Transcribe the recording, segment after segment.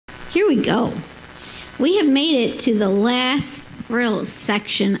Here we go. We have made it to the last real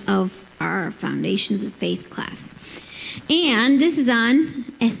section of our Foundations of Faith class. And this is on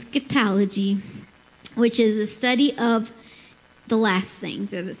eschatology, which is the study of the last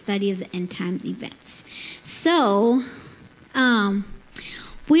things, or the study of the end times events. So,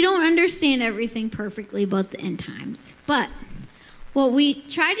 we don't understand everything perfectly about the end times, but what we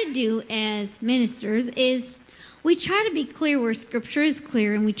try to do as ministers is we try to be clear where Scripture is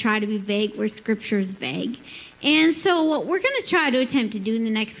clear, and we try to be vague where Scripture is vague. And so what we're going to try to attempt to do in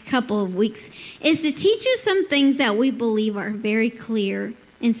the next couple of weeks is to teach you some things that we believe are very clear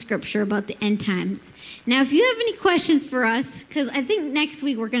in Scripture about the end times. Now, if you have any questions for us, because I think next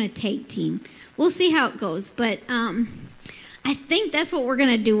week we're going to tag team. We'll see how it goes, but I think that's what we're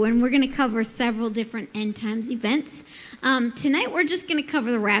going to do, and we're going to cover several different end times events. Tonight we're just going to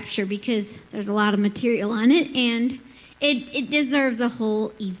cover the rapture because there's a lot of material on it, and it deserves a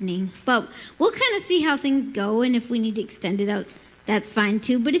whole evening. But we'll kind of see how things go, and if we need to extend it out, that's fine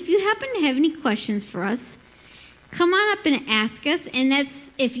too. But if you happen to have any questions for us, come on up and ask us. And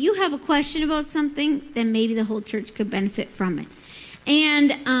that's, if you have a question about something, then maybe the whole church could benefit from it.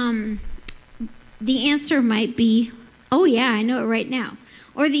 And the answer might be, oh yeah, I know it right now.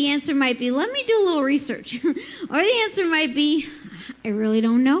 Or the answer might be, let me do a little research. Or the answer might be, I really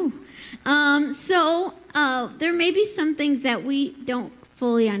don't know. So there may be some things that we don't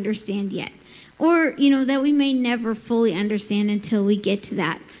fully understand yet. Or, that we may never fully understand until we get to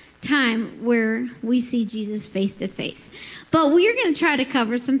that time where we see Jesus face to face. But we are going to try to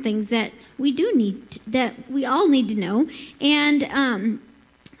cover some things that we do need, that we all need to know. And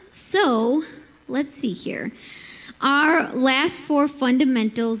so, let's see here. Our last 4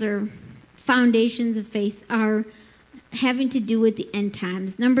 fundamentals or foundations of faith are having to do with the end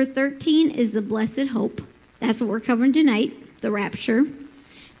times. Number 13 is the blessed hope. That's what we're covering tonight, the rapture.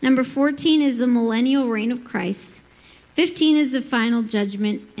 Number 14 is the millennial reign of Christ. 15 is the final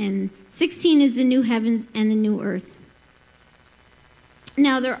judgment. And 16 is the new heavens and the new earth.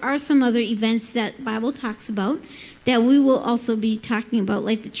 Now, there are some other events that the Bible talks about that we will also be talking about,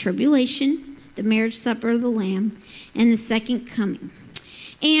 like the tribulation, the marriage supper of the Lamb, and the second coming.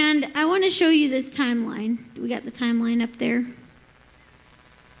 And I want to show you this timeline. We got the timeline up there.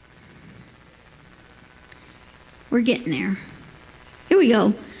 We're getting there. Here we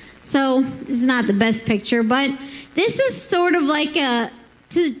go. So this is not the best picture, but this is sort of like to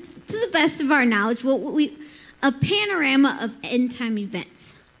the best of our knowledge, a panorama of end time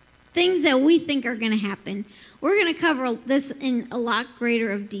events, things that we think are going to happen. We're going to cover this in a lot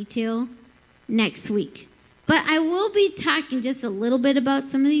greater of detail next week. But I will be talking just a little bit about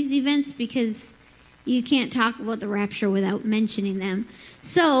some of these events because you can't talk about the rapture without mentioning them.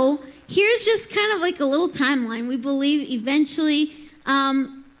 So here's just kind of like a little timeline. We believe eventually, I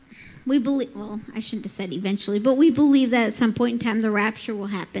shouldn't have said eventually, but we believe that at some point in time the rapture will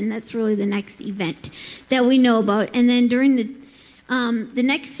happen. That's really the next event that we know about. And then during the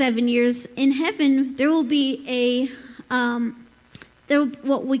next 7 years in heaven, there will be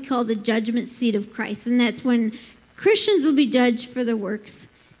what we call the judgment seat of Christ. And that's when Christians will be judged for their works.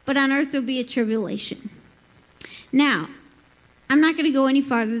 But on earth there'll be a tribulation. Now, I'm not going to go any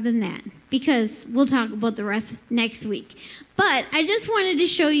farther than that because we'll talk about the rest next week. But I just wanted to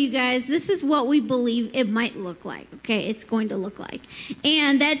show you guys, this is what we believe it might look like. Okay, it's going to look like.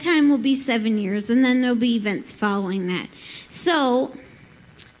 And that time will be 7 years. And then there'll be events following that. So,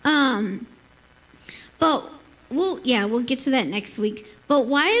 we'll get to that next week. But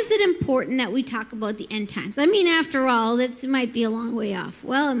why is it important that we talk about the end times? I mean, after all, that might be a long way off.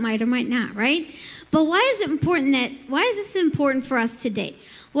 Well, it might or might not, right? But why is this important for us today?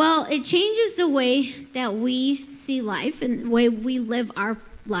 Well, it changes the way that we see life and the way we live our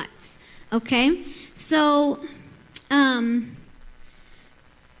lives. Okay? So,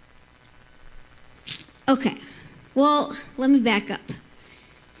 okay. Well, let me back up.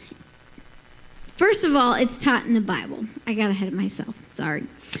 First of all, it's taught in the Bible. I got ahead of myself. Sorry.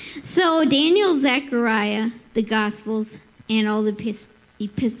 So Daniel, Zechariah, the Gospels, and all the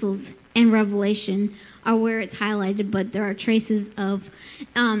epistles and Revelation are where it's highlighted, but there are traces of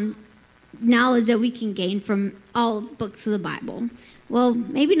knowledge that we can gain from all books of the Bible. Well,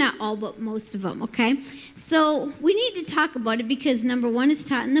 maybe not all, but most of them, okay? So we need to talk about it because, number 1, it's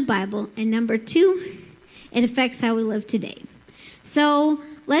taught in the Bible, and number 2, it affects how we live today. So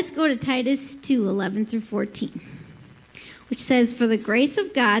let's go to Titus 2:11-14, which says, "For the grace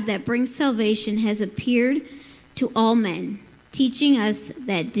of God that brings salvation has appeared to all men, teaching us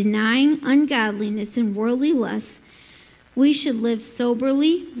that denying ungodliness and worldly lusts, we should live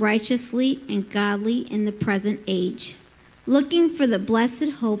soberly, righteously, and godly in the present age, looking for the blessed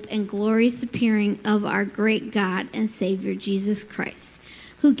hope and glorious appearing of our great God and Savior Jesus Christ,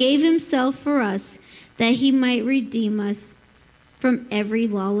 who gave himself for us that he might redeem us from every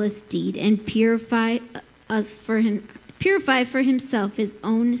lawless deed and purify for himself his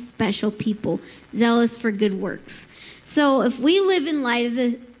own special people, zealous for good works. So if we live in light of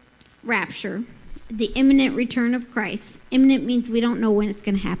the rapture, the imminent return of Christ, imminent means we don't know when it's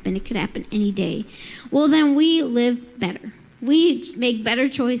going to happen. It could happen any day. Well, then we live better. We make better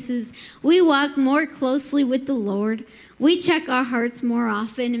choices. We walk more closely with the Lord. We check our hearts more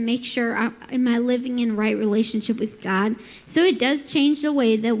often and make sure, am I living in right relationship with God? So it does change the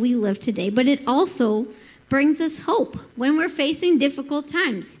way that we live today, but it also brings us hope when we're facing difficult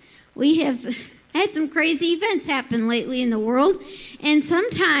times. We have had some crazy events happen lately in the world, and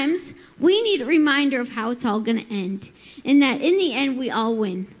sometimes we need a reminder of how it's all going to end, and that in the end we all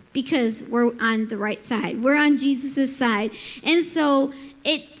win because we're on the right side. We're on Jesus' side, and so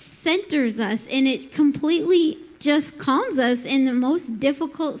it centers us and it completely just calms us in the most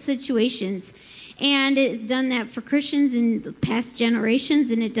difficult situations. And it's done that for Christians in the past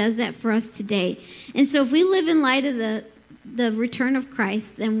generations, and it does that for us today. And so if we live in light of the return of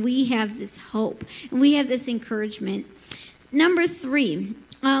Christ, then we have this hope and we have this encouragement. Number 3,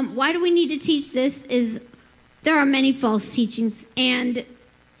 why do we need to teach this is there are many false teachings. And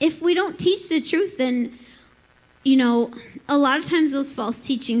if we don't teach the truth, then, a lot of times those false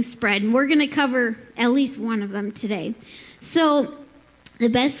teachings spread. And we're going to cover at least one of them today. So the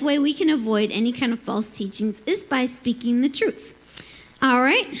best way we can avoid any kind of false teachings is by speaking the truth. All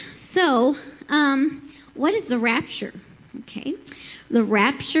right. So what is the rapture? Okay. The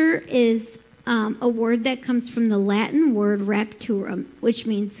rapture is a word that comes from the Latin word rapturum, which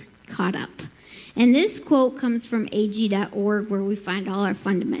means caught up. And this quote comes from ag.org, where we find all our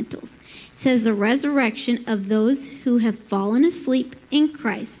fundamentals. It says, the resurrection of those who have fallen asleep in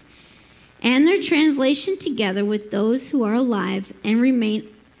Christ and their translation together with those who are alive and remain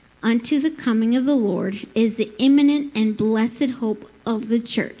unto the coming of the Lord is the imminent and blessed hope of the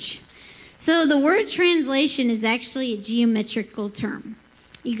church. So the word translation is actually a geometrical term.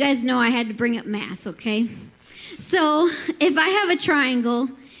 You guys know I had to bring up math, okay? So if I have a triangle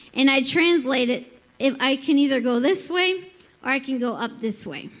and I translate it, if I can either go this way or I can go up this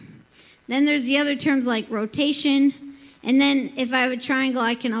way. Then there's the other terms like rotation. And then if I have a triangle,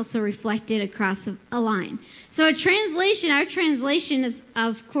 I can also reflect it across a line. So our translation is,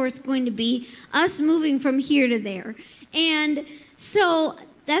 of course, going to be us moving from here to there. And so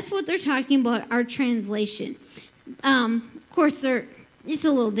that's what they're talking about, our translation. Of course, it's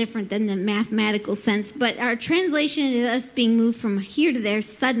a little different than the mathematical sense, but our translation is us being moved from here to there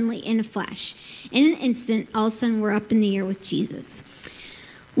suddenly in a flash. In an instant, all of a sudden, we're up in the air with Jesus.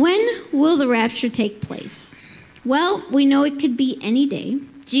 When will the rapture take place? Well, we know it could be any day.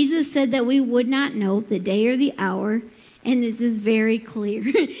 Jesus said that we would not know the day or the hour, and this is very clear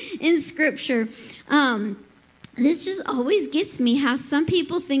in Scripture. This just always gets me, how some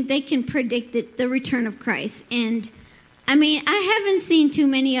people think they can predict the return of Christ. And, I haven't seen too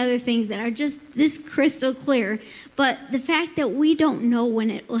many other things that are just this crystal clear, but the fact that we don't know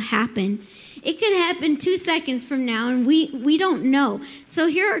when it will happen, it could happen 2 seconds from now, and we don't know. So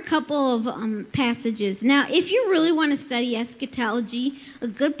here are a couple of passages. Now, if you really want to study eschatology, a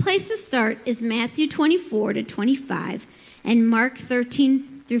good place to start is Matthew 24 to 25 and Mark 13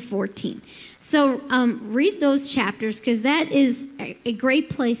 through 14. So read those chapters, because that is a great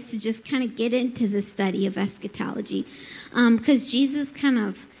place to just kind of get into the study of eschatology, because Jesus kind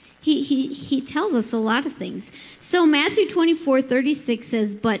of, he tells us a lot of things. So Matthew 24:36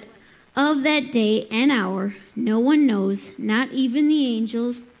 says, but of that day and hour no one knows, not even the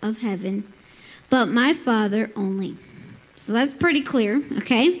angels of heaven, but my Father only. So that's pretty clear,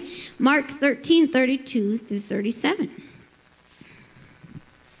 okay? Mark 13:32 through 37.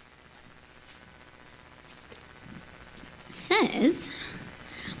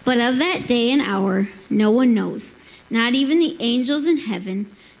 Says, but of that day and hour no one knows, not even the angels in heaven,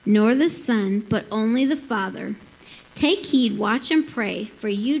 nor the Son, but only the Father. Take heed, watch and pray, for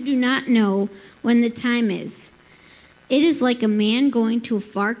you do not know when the time is. It is like a man going to a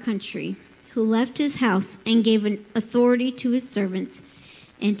far country, who left his house and gave an authority to his servants,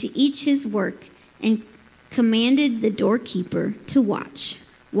 and to each his work, and commanded the doorkeeper to watch.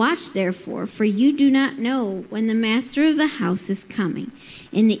 Watch therefore, for you do not know when the master of the house is coming,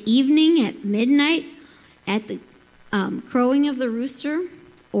 in the evening, at midnight, at the crowing of the rooster,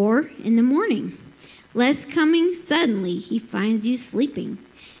 or in the morning, lest coming suddenly he finds you sleeping.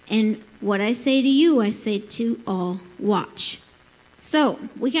 And what I say to you, I say to all, watch. So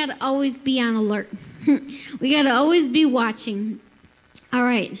we got to always be on alert. We got to always be watching. All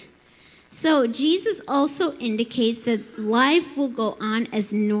right. So Jesus also indicates that life will go on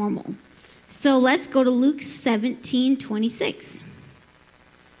as normal. So let's go to Luke 17:26.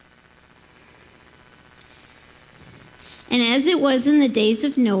 And as it was in the days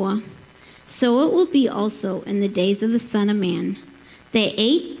of Noah, so it will be also in the days of the Son of Man. They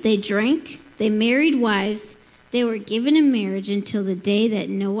ate, they drank, they married wives, they were given in marriage until the day that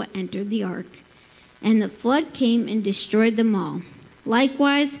Noah entered the ark. And the flood came and destroyed them all.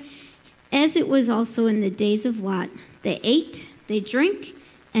 Likewise, as it was also in the days of Lot, they ate, they drank,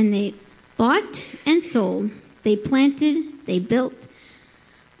 and they bought and sold. They planted, they built.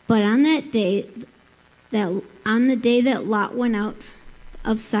 But on the day that Lot went out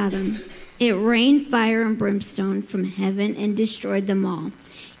of Sodom, it rained fire and brimstone from heaven and destroyed them all.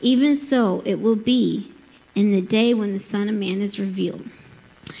 Even so it will be in the day when the Son of Man is revealed.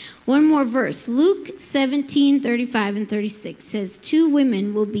 One more verse. Luke 17:35 and 36 says, 2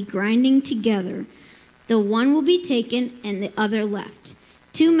 women will be grinding together. The one will be taken and the other left.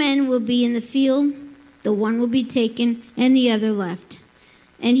 2 men will be in the field. The one will be taken and the other left.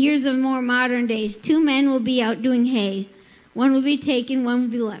 And here's a more modern day. 2 men will be out doing hay. One will be taken, one will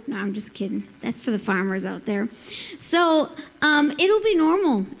be left. No, I'm just kidding. That's for the farmers out there. So it'll be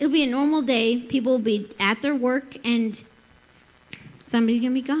normal. It'll be a normal day. People will be at their work and somebody's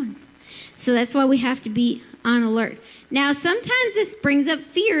going to be gone. So that's why we have to be on alert. Now, sometimes this brings up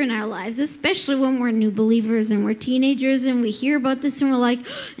fear in our lives, especially when we're new believers and we're teenagers and we hear about this and we're like,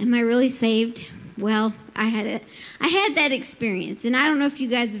 am I really saved? Well, I had that experience. And I don't know if you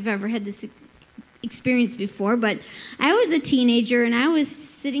guys have ever had this experience before, but I was a teenager and I was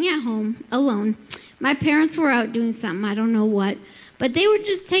sitting at home alone. My parents were out doing something, I don't know what, but they were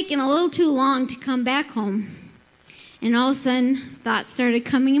just taking a little too long to come back home. And all of a sudden, thoughts started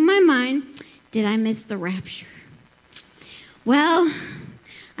coming in my mind. Did I miss the rapture? Well,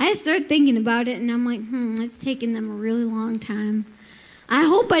 I started thinking about it, and I'm like, it's taking them a really long time. I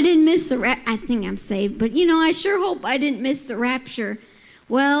hope I didn't miss the I think I'm saved, but, I sure hope I didn't miss the rapture.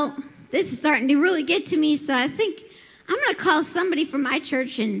 Well, this is starting to really get to me, so I think I'm going to call somebody from my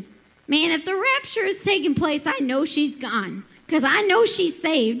church, and, man, if the rapture is taking place, I know she's gone, because I know she's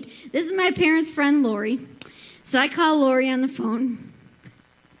saved. This is my parents' friend, Lori. So I call Lori on the phone,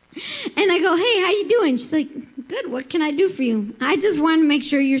 and I go, hey, how you doing? She's like, good, what can I do for you? I just wanted to make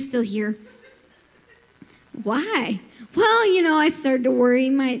sure you're still here. Why? Well, I started to worry.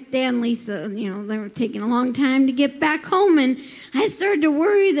 My dad and Lisa, they were taking a long time to get back home, and I started to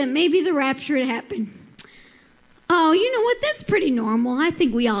worry that maybe the rapture had happened. Oh, you know what? That's pretty normal. I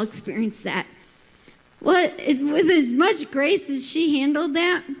think we all experience that. With as much grace as she handled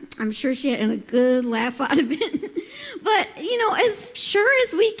that, I'm sure she had a good laugh out of it. But, as sure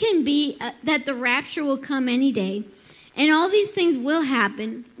as we can be that the rapture will come any day, and all these things will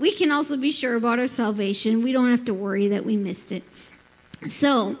happen, we can also be sure about our salvation. We don't have to worry that we missed it.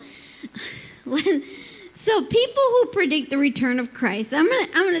 So people who predict the return of Christ, I'm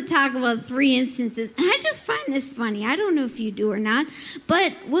gonna talk about 3 instances. And I just find this funny. I don't know if you do or not,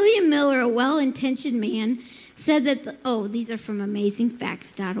 but William Miller, a well-intentioned man, said that these are from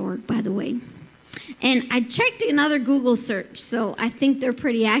amazingfacts.org, by the way. And I checked another Google search, so I think they're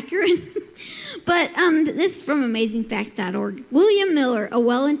pretty accurate. But this is from amazingfacts.org. William Miller, a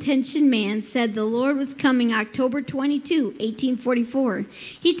well-intentioned man, said the Lord was coming October 22, 1844.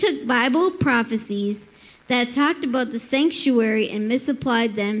 He took Bible prophecies that talked about the sanctuary and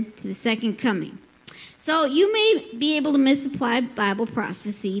misapplied them to the second coming. So you may be able to misapply Bible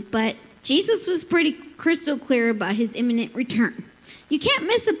prophecy, but Jesus was pretty crystal clear about his imminent return. You can't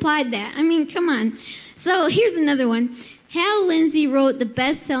misapply that. I mean, come on. So here's another one. Hal Lindsey wrote the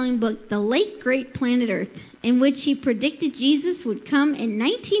best-selling book, The Late Great Planet Earth, in which he predicted Jesus would come in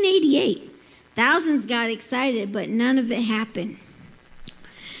 1988. Thousands got excited, but none of it happened.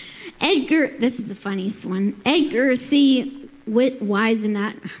 This is the funniest one. Edgar C.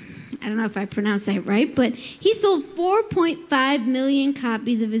 Wisenot, I don't know if I pronounced that right, but he sold 4.5 million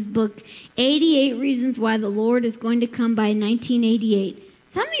copies of his book, 88 Reasons Why the Lord is Going to Come by 1988.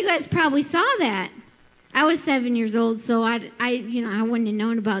 Some of you guys probably saw that. I was 7 years old, so I wouldn't have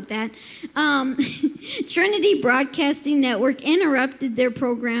known about that. Trinity Broadcasting Network interrupted their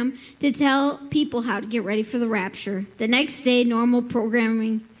program to tell people how to get ready for the rapture. The next day, normal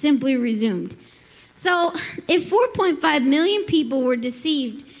programming simply resumed. So if 4.5 million people were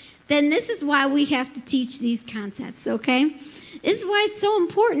deceived, then this is why we have to teach these concepts, okay? This is why it's so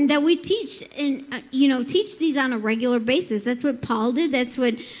important that we teach and teach these on a regular basis. That's what Paul did. That's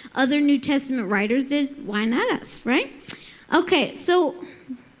what other New Testament writers did. Why not us, right? Okay, so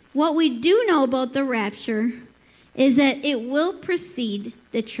what we do know about the rapture is that it will precede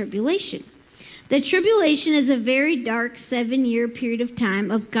the tribulation. The tribulation is a very dark 7-year period of time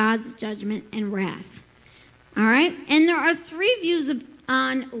of God's judgment and wrath. All right? And there are 3 views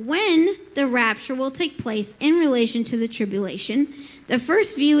on when the rapture will take place in relation to the tribulation. The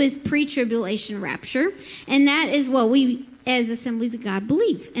first view is pre-tribulation rapture, and that is what we as Assemblies of God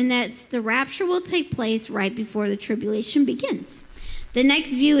believe, and that's the rapture will take place right before the tribulation begins. The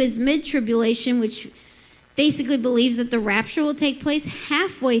next view is mid-tribulation, which basically believes that the rapture will take place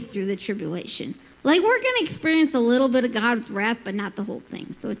halfway through the tribulation. Like, we're going to experience a little bit of God's wrath, but not the whole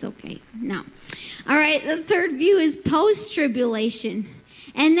thing, so it's okay. No. All right, the third view is post-tribulation.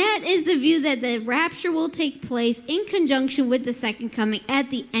 And that is the view that the rapture will take place in conjunction with the second coming at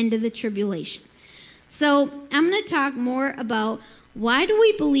the end of the tribulation. So I'm going to talk more about why do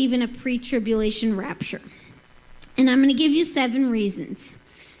we believe in a pre-tribulation rapture. And I'm going to give you 7 reasons.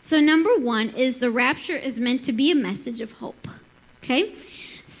 So number 1 is the rapture is meant to be a message of hope. Okay?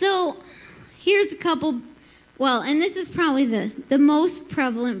 So here's a couple, and this is probably the most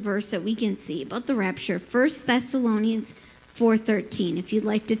prevalent verse that we can see about the rapture. 1 Thessalonians 4:13. If you'd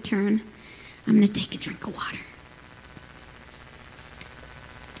like to turn, I'm going to take a drink of water.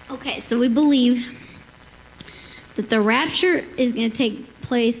 Okay, so we believe that the rapture is going to take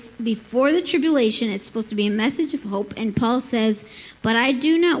place before the tribulation. It's supposed to be a message of hope. And Paul says, "But I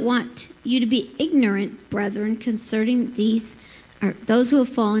do not want you to be ignorant, brethren, concerning those who have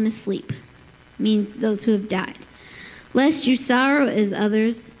fallen asleep," means those who have died, "lest you sorrow as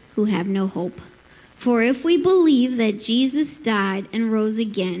others who have no hope. For if we believe that Jesus died and rose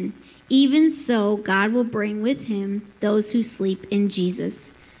again, even so God will bring with him those who sleep in Jesus.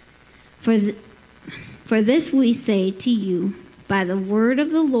 For this we say to you by the word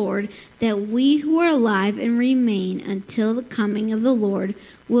of the Lord, that we who are alive and remain until the coming of the Lord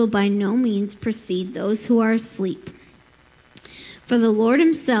will by no means precede those who are asleep. For the Lord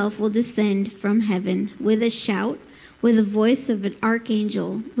himself will descend from heaven with a shout, with the voice of an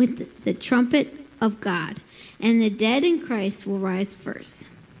archangel, with the trumpet of God, and the dead in Christ will rise first.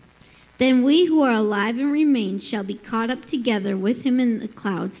 Then we who are alive and remain shall be caught up together with him in the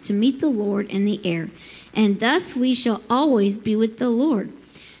clouds to meet the Lord in the air, and thus we shall always be with the Lord.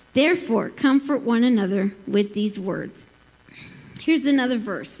 Therefore, comfort one another with these words." Here's another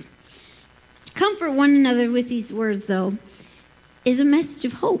verse. Comfort one another with these words, though, is a message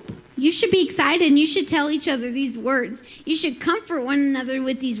of hope. You should be excited and you should tell each other these words. You should comfort one another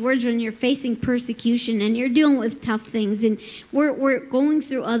with these words when you're facing persecution and you're dealing with tough things and we're going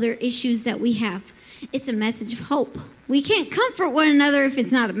through other issues that we have. It's a message of hope. We can't comfort one another if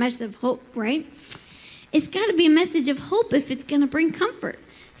it's not a message of hope, right? It's got to be a message of hope if it's going to bring comfort.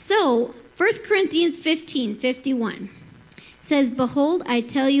 So, 1 Corinthians 15:51 says, "Behold, I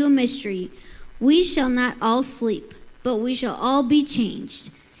tell you a mystery. We shall not all sleep, but we shall all be changed.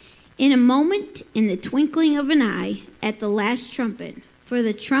 In a moment, in the twinkling of an eye, at the last trumpet. For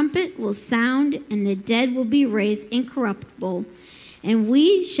the trumpet will sound, and the dead will be raised incorruptible, and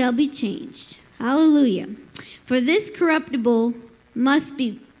we shall be changed." Hallelujah. "For this corruptible must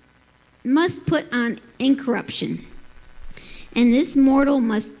put on incorruption, and this mortal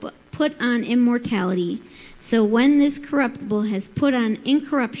must put on immortality. So when this corruptible has put on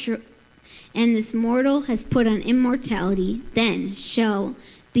incorruption, and this mortal has put on immortality, then shall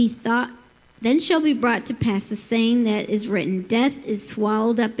be brought to pass the saying that is written, Death is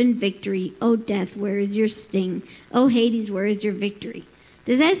swallowed up in victory. O death, where is your sting? O Hades, where is your victory?"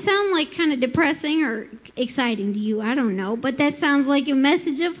 Does that sound like kind of depressing or exciting to you? I don't know, but that sounds like a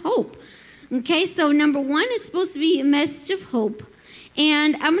message of hope. Okay, so number 1 is supposed to be a message of hope.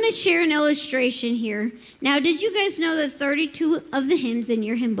 And I'm going to share an illustration here. Now, did you guys know that 32 of the hymns in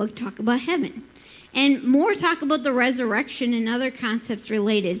your hymn book talk about heaven? And more talk about the resurrection and other concepts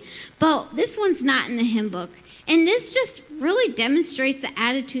related. But this one's not in the hymn book. And this just really demonstrates the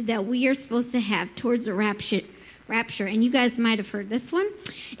attitude that we are supposed to have towards the rapture. And you guys might have heard this one.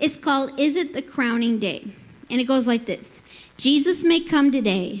 It's called, "Is It the Crowning Day?" And it goes like this. "Jesus may come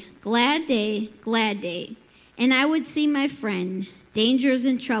today, glad day, and I would see my friend, dangers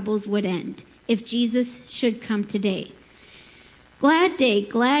and troubles would end, if Jesus should come today. Glad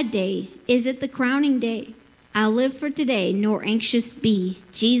day, is it the crowning day? I'll live for today, nor anxious be,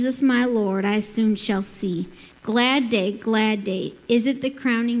 Jesus my Lord I soon shall see. Glad day, is it the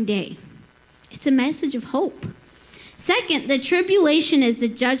crowning day?" It's a message of hope. Second, the tribulation is the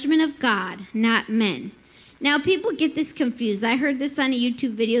judgment of God, not men. Now, people get this confused. I heard this on a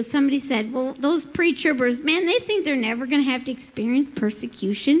YouTube video. Somebody said, well, those pre-tribbers, man, they think they're never going to have to experience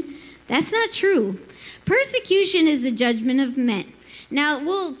persecution. That's not true. Persecution is the judgment of men. Now,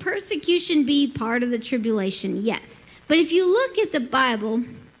 will persecution be part of the tribulation? Yes. But if you look at the Bible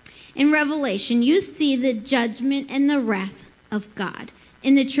in Revelation, you see the judgment and the wrath of God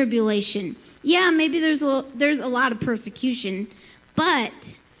in the tribulation. Yeah, maybe there's a lot of persecution,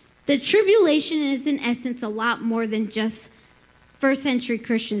 but the tribulation is in essence a lot more than just first century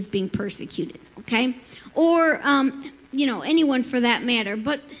Christians being persecuted, okay? Or, anyone for that matter.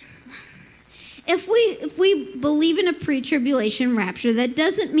 But if we believe in a pre-tribulation rapture, that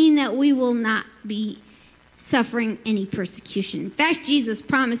doesn't mean that we will not be suffering any persecution. In fact, Jesus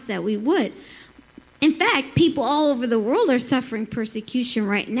promised that we would. In fact, people all over the world are suffering persecution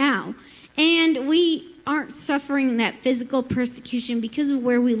right now. And we aren't suffering that physical persecution because of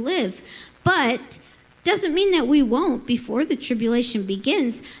where we live. But doesn't mean that we won't before the tribulation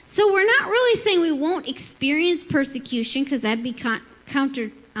begins. So we're not really saying we won't experience persecution, because that'd be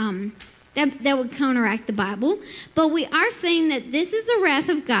that would counteract the Bible. But we are saying that this is the wrath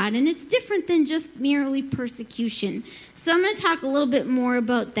of God, and it's different than just merely persecution. So I'm going to talk a little bit more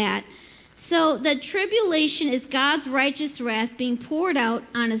about that. So the tribulation is God's righteous wrath being poured out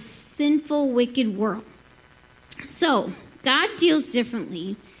on a sinful, wicked world. So God deals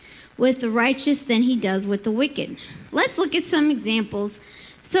differently with the righteous than he does with the wicked. Let's look at some examples.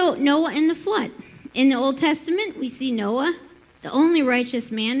 So Noah and the flood. In the Old Testament, we see Noah, the only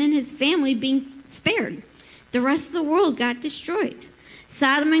righteous man, and his family being spared. The rest of the world got destroyed.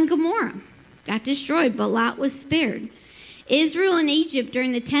 Sodom and Gomorrah got destroyed, but Lot was spared. Israel and Egypt,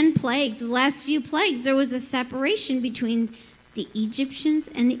 during the 10 plagues, the last few plagues, there was a separation between the Egyptians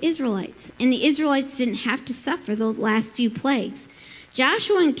and the Israelites. And the Israelites didn't have to suffer those last few plagues.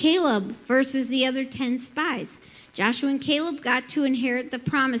 Joshua and Caleb versus the other 10 spies. Joshua and Caleb got to inherit the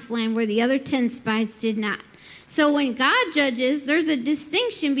promised land where the other 10 spies did not. So when God judges, there's a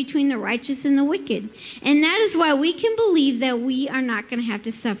distinction between the righteous and the wicked. And that is why we can believe that we are not going to have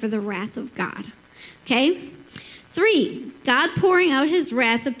to suffer the wrath of God. Okay? 3, God pouring out his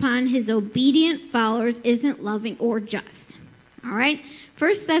wrath upon his obedient followers isn't loving or just. All right?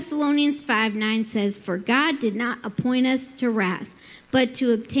 1 Thessalonians 5:9 says, "For God did not appoint us to wrath, but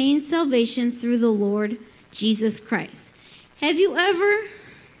to obtain salvation through the Lord Jesus Christ." Have you ever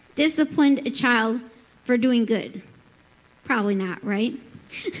disciplined a child for doing good? Probably not, right?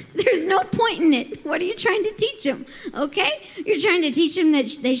 There's no point in it. What are you trying to teach them? Okay? You're trying to teach them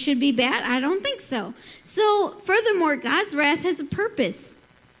that they should be bad? I don't think so. So, furthermore, God's wrath has a purpose.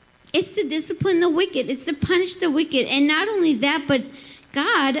 It's to discipline the wicked. It's to punish the wicked. And not only that, but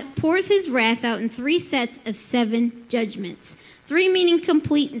God pours his wrath out in 3 sets of 7 judgments. 3 meaning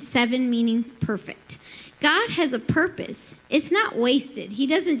complete and 7 meaning perfect. God has a purpose. It's not wasted. He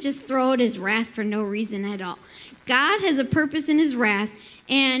doesn't just throw out his wrath for no reason at all. God has a purpose in his wrath,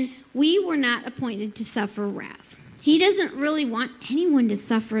 and we were not appointed to suffer wrath. He doesn't really want anyone to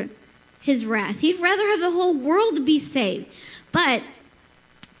suffer his wrath. He'd rather have the whole world be saved. But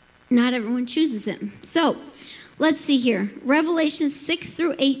not everyone chooses him. So, let's see here. Revelation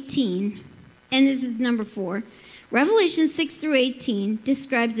 6-18, and this is number 4. Revelation 6-18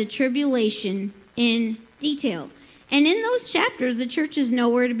 describes the tribulation in detail. And in those chapters, the church is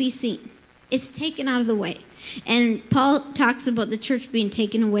nowhere to be seen. It's taken out of the way. And Paul talks about the church being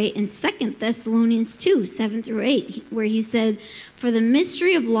taken away in 2 Thessalonians 2:7-8, where he said, "For the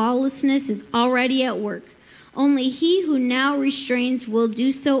mystery of lawlessness is already at work. Only he who now restrains will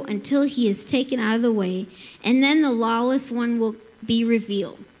do so until he is taken out of the way, and then the lawless one will be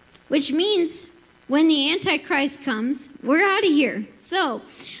revealed." Which means when the Antichrist comes, we're out of here. So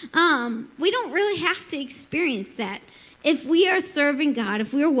we don't really have to experience that. If we are serving God,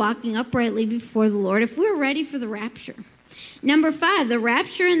 if we are walking uprightly before the Lord, if we're ready for the rapture. Number 5, the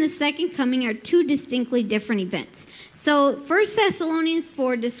rapture and the second coming are 2 distinctly different events. So 1 Thessalonians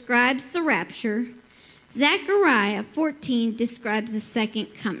 4 describes the rapture. Zechariah 14 describes the second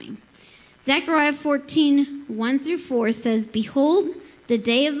coming. Zechariah 14:1-4 says, "Behold, the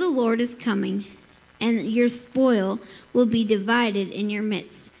day of the Lord is coming, and your spoil will be divided in your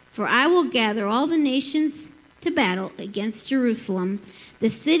midst. For I will gather all the nations to battle against Jerusalem. The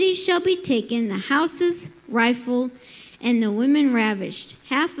city shall be taken, the houses rifled, and the women ravished.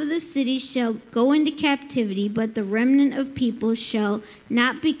 Half of the city shall go into captivity, but the remnant of people shall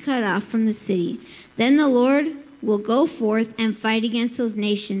not be cut off from the city. Then the Lord will go forth and fight against those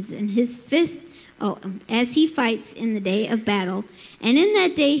nations, and his fist, as he fights in the day of battle. And in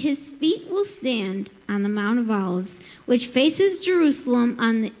that day his feet will stand on the Mount of Olives, which faces Jerusalem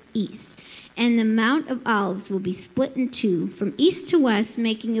on the east. And the Mount of Olives will be split in 2, from east to west,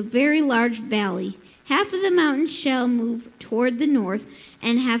 making a very large valley. Half of the mountain shall move toward the north,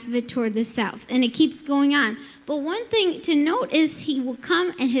 and half of it toward the south." And it keeps going on. But But one thing to note is he will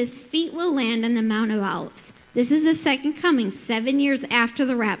come and his feet will land on the Mount of Olives. This is the second coming, 7 years after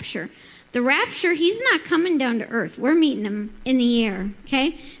the rapture. The rapture, he's not coming down to earth. We're meeting him in the air,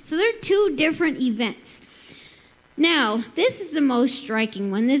 okay? So there are two different events. Now, this is the most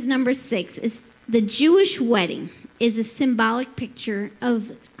striking one. This number 6 is the Jewish wedding is a symbolic picture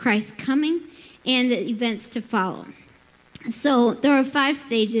of Christ coming and the events to follow. So there are 5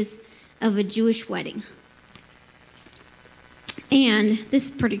 stages of a Jewish wedding. And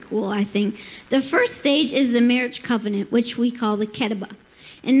this is pretty cool, I think. The first stage is the marriage covenant, which we call the ketubah.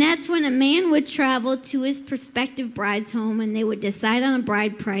 And that's when a man would travel to his prospective bride's home and they would decide on a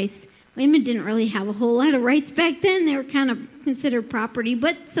bride price. Women didn't really have a whole lot of rights back then. They were kind of considered property,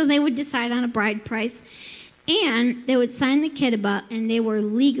 but so they would decide on a bride price. And they would sign the ketubah and they were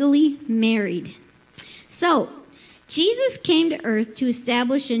legally married. So, Jesus came to earth to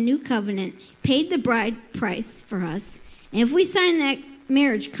establish a new covenant, paid the bride price for us. And if we sign that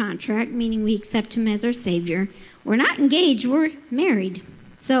marriage contract, meaning we accept him as our Savior, we're not engaged, we're married.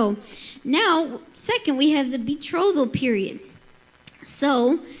 So now, second, we have the betrothal period.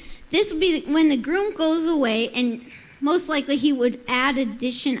 So this would be when the groom goes away, and most likely he would add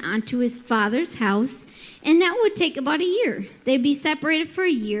addition onto his father's house, and that would take about a year. They'd be separated for a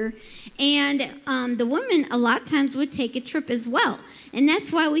year, and the woman a lot of times would take a trip as well. And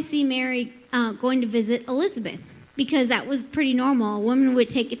that's why we see Mary going to visit Elizabeth, because that was pretty normal. A woman would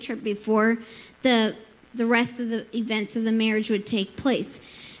take a trip before the rest of the events of the marriage would take place.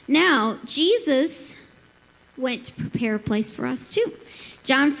 Now, Jesus went to prepare a place for us too.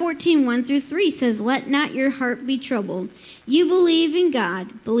 John 14:1-3 says, "Let not your heart be troubled. You believe in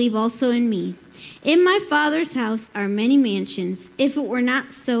God, believe also in me. In my Father's house are many mansions. If it were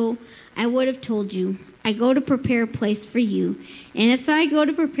not so, I would have told you. I go to prepare a place for you. And if I go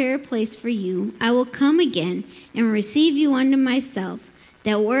to prepare a place for you, I will come again and receive you unto myself,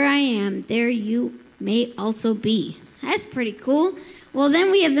 that where I am, there you may also be." That's pretty cool. Well,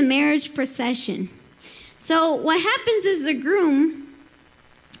 then we have the marriage procession. So what happens is the groom,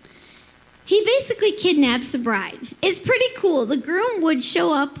 he basically kidnaps the bride. It's pretty cool. The groom would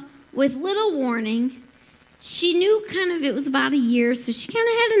show up with little warning. She knew kind of it was about a year, so she kind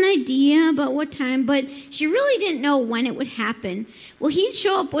of had an idea about what time, but she really didn't know when it would happen. Well, he'd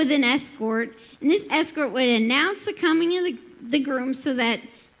show up with an escort, and this escort would announce the coming of the groom so that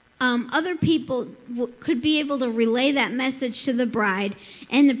other people could be able to relay that message to the bride,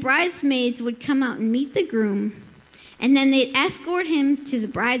 and the bridesmaids would come out and meet the groom, and then they'd escort him to the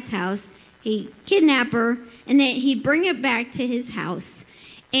bride's house. He'd kidnap her, and then he'd bring her back to his house.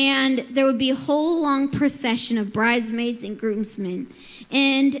 And there would be a whole long procession of bridesmaids and groomsmen.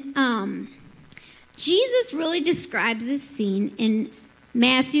 And Jesus really describes this scene in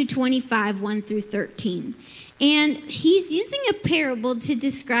Matthew 25:1-13. And he's using a parable to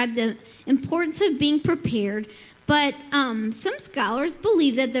describe the importance of being prepared. But some scholars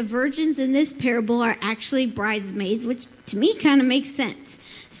believe that the virgins in this parable are actually bridesmaids, which to me kind of makes sense.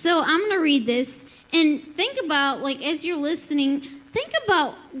 So I'm going to read this and think about, like, as you're listening, think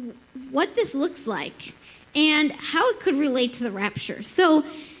about what this looks like and how it could relate to the rapture. So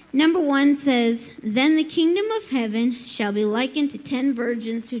number 1 says, "Then the kingdom of heaven shall be likened to 10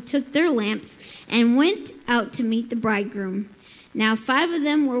 virgins who took their lamps and went out to meet the bridegroom. Now 5 of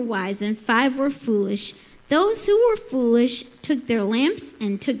them were wise and 5 were foolish. Those who were foolish took their lamps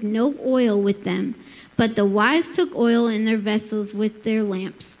and took no oil with them. But the wise took oil in their vessels with their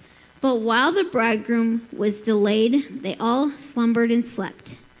lamps. But while the bridegroom was delayed, they all slumbered and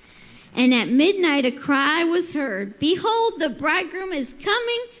slept. And at midnight a cry was heard, 'Behold, the bridegroom is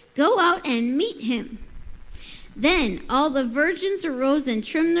coming. Go out and meet him.' Then all the virgins arose and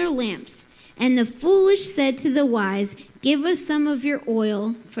trimmed their lamps. And the foolish said to the wise, 'Give us some of your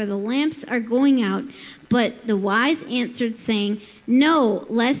oil, for the lamps are going out.' But the wise answered, saying, 'No,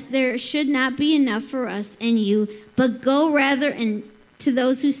 lest there should not be enough for us and you, but go rather to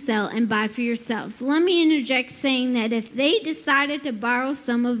those who sell and buy for yourselves.'" Let me interject saying that if they decided to borrow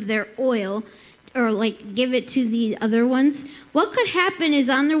some of their oil or like give it to the other ones, what could happen is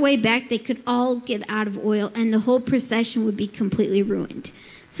on their way back they could all get out of oil and the whole procession would be completely ruined.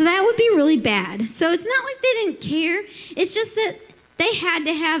 So that would be really bad. So it's not like they didn't care. It's just that they had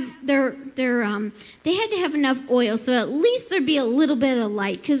to have they had to have enough oil, so at least there'd be a little bit of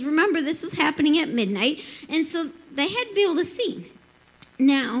light. Because remember, this was happening at midnight, and so they had to be able to see.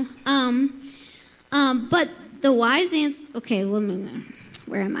 Now, but the wise answer. Okay,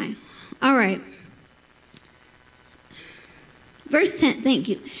 where am I? All right. Verse 10. Thank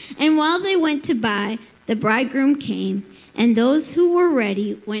you. "And while they went to buy, the bridegroom came, and those who were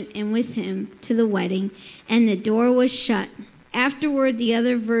ready went in with him to the wedding, and the door was shut. Afterward, the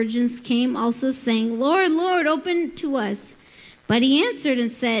other virgins came also saying, Lord, Lord, open to us. But he answered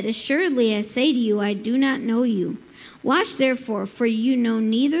and said, Assuredly, I say to you, I do not know you. Watch therefore, for you know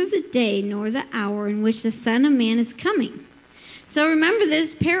neither the day nor the hour in which the Son of Man is coming. So remember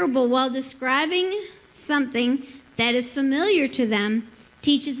this parable, while describing something that is familiar to them,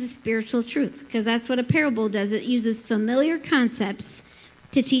 teaches a spiritual truth, because that's what a parable does. It uses familiar concepts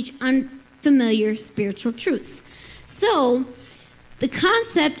to teach unfamiliar spiritual truths. So the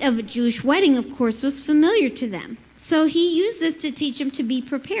concept of a Jewish wedding, of course, was familiar to them. So he used this to teach them to be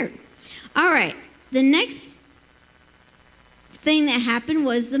prepared. All right, the next thing that happened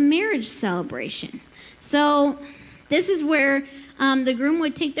was the marriage celebration. So this is where the groom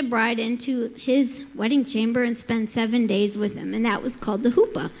would take the bride into his wedding chamber and spend 7 days with him, and that was called the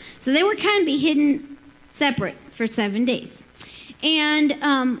huppah. So they were kind of be hidden separate for 7 days. And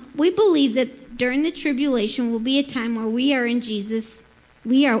we believe that during the tribulation will be a time where we are in Jesus.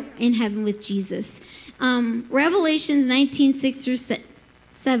 We are in heaven with Jesus. Revelations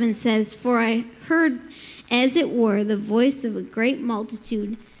 19:6-7 says, For I heard, as it were, the voice of a great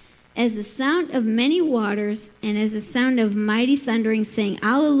multitude, as the sound of many waters, and as the sound of mighty thundering, saying,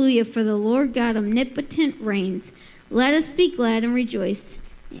 Alleluia, for the Lord God omnipotent reigns. Let us be glad and rejoice,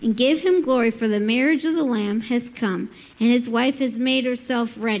 and give him glory, for the marriage of the Lamb has come, and his wife has made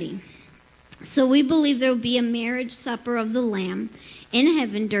herself ready. So we believe there will be a marriage supper of the Lamb in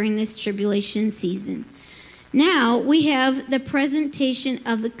heaven during this tribulation season. Now we have the presentation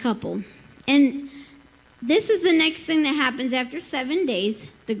of the couple. And this is the next thing that happens after 7 days.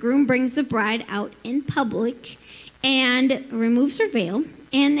 The groom brings the bride out in public and removes her veil,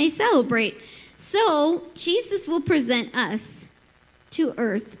 and they celebrate. So Jesus will present us to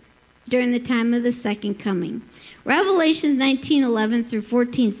earth during the time of the second coming. Revelation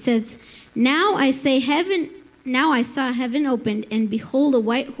 19:11-14 says, Now I saw heaven opened, and behold, a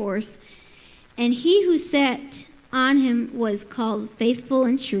white horse, and he who sat on him was called Faithful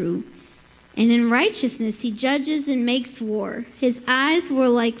and True. And in righteousness he judges and makes war. His eyes were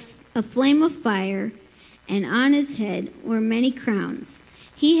like a flame of fire, and on his head were many crowns.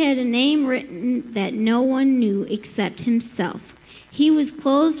 He had a name written that no one knew except himself. He was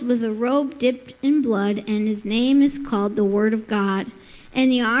clothed with a robe dipped in blood, and his name is called the Word of God.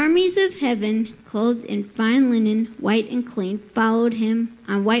 And the armies of heaven, clothed in fine linen, white and clean, followed him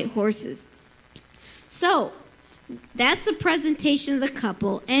on white horses. So that's the presentation of the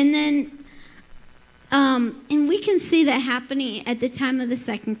couple. And then and we can see that happening at the time of the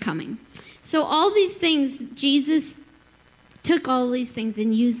second coming. So all these things, Jesus took all these things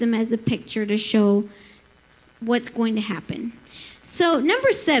and used them as a picture to show what's going to happen. So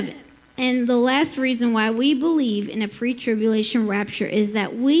number 7, and the last reason why we believe in a pre-tribulation rapture, is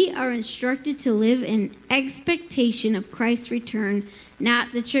that we are instructed to live in expectation of Christ's return,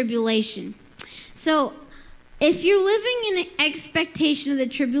 not the tribulation. So if you're living in expectation of the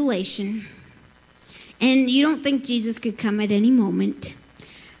tribulation, and you don't think Jesus could come at any moment,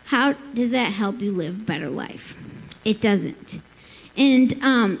 how does that help you live a better life? It doesn't. And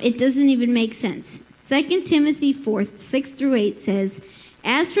it doesn't even make sense. 2 Timothy 4:6-8 says,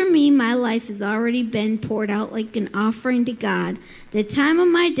 As for me, my life has already been poured out like an offering to God. The time of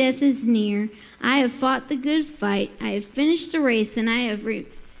my death is near. I have fought the good fight. I have finished the race, and I have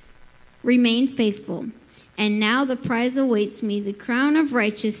remained faithful. And now the prize awaits me, the crown of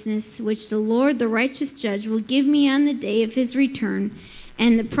righteousness, which the Lord, the righteous judge, will give me on the day of his return.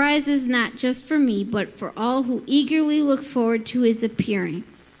 And the prize is not just for me, but for all who eagerly look forward to his appearing.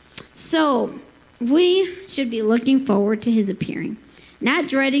 So we should be looking forward to his appearing, not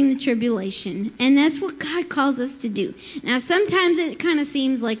dreading the tribulation. And that's what God calls us to do. Now, sometimes it kind of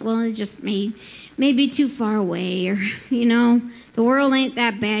seems like, well, it just may be too far away, or, the world ain't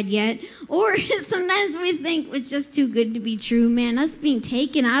that bad yet. Or sometimes we think it's just too good to be true, man. Us being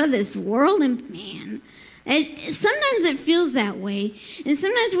taken out of this world, and man, sometimes it feels that way. And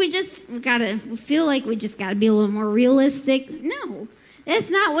sometimes we feel like we just gotta be a little more realistic. No, that's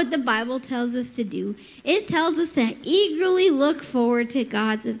not what the Bible tells us to do. It tells us to eagerly look forward to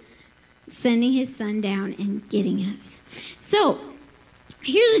God sending his Son down and getting us. So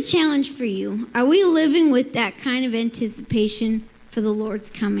here's a challenge for you. Are we living with that kind of anticipation for the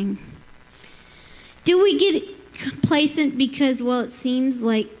Lord's coming? Do we get complacent because, well, it seems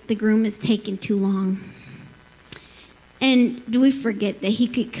like the groom is taking too long? And do we forget that he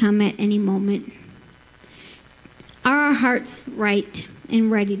could come at any moment? Are our hearts right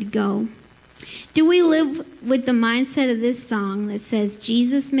and ready to go? Do we live with the mindset of this song that says,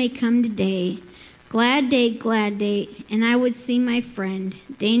 Jesus may come today, glad day, and I would see my friend,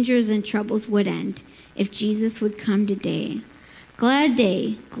 dangers and troubles would end. if Jesus would come today. Glad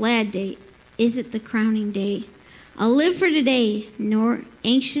day, is it the crowning day? I'll live for today, nor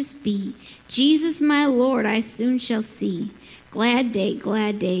anxious be. Jesus, my Lord, I soon shall see. Glad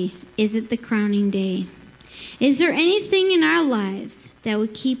day, is it the crowning day? Is there anything in our lives that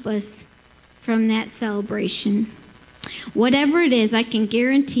would keep us from that celebration? Whatever it is, I can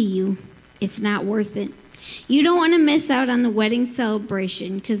guarantee you it's not worth it. You don't want to miss out on the wedding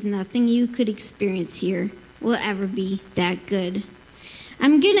celebration because nothing you could experience here will ever be that good.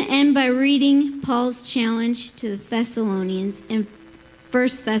 I'm going to end by reading Paul's challenge to the Thessalonians in 1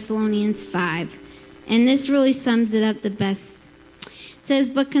 Thessalonians 5. And this really sums it up the best. It says,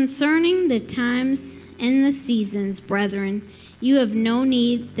 "But concerning the times and the seasons, brethren, you have no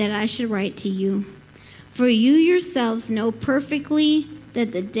need that I should write to you. For you yourselves know perfectly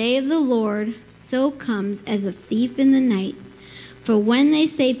that the day of the Lord so comes as a thief in the night. For when they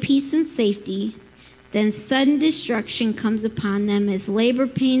say peace and safety, then sudden destruction comes upon them as labor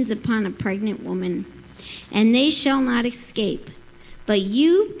pains upon a pregnant woman, and they shall not escape. But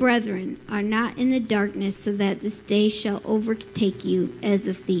you, brethren, are not in the darkness, so that this day shall overtake you as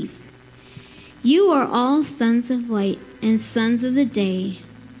a thief. You are all sons of light and sons of the day.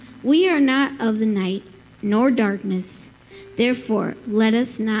 We are not of the night, nor darkness. Therefore, let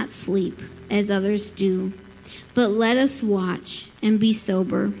us not sleep, as others do, but let us watch and be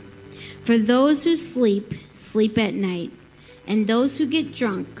sober. For those who sleep, sleep at night, and those who get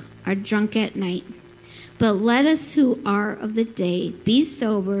drunk are drunk at night. But let us who are of the day be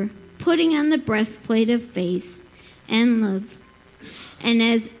sober, putting on the breastplate of faith and love, and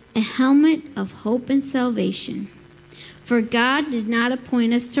as a helmet of hope and salvation. For God did not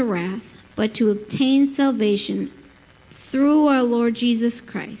appoint us to wrath, but to obtain salvation through our Lord Jesus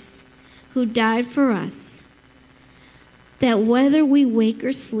Christ, who died for us, that whether we wake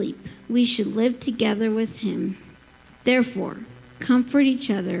or sleep, we should live together with him. Therefore, comfort each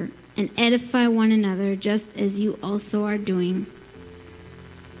other and edify one another, just as you also are doing."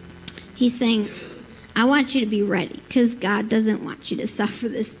 He's saying, I want you to be ready, because God doesn't want you to suffer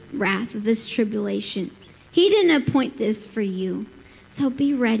this wrath, this tribulation. He didn't appoint this for you. So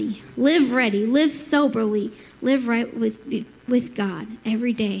be ready, live soberly, live right with God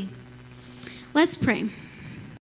every day. Let's pray.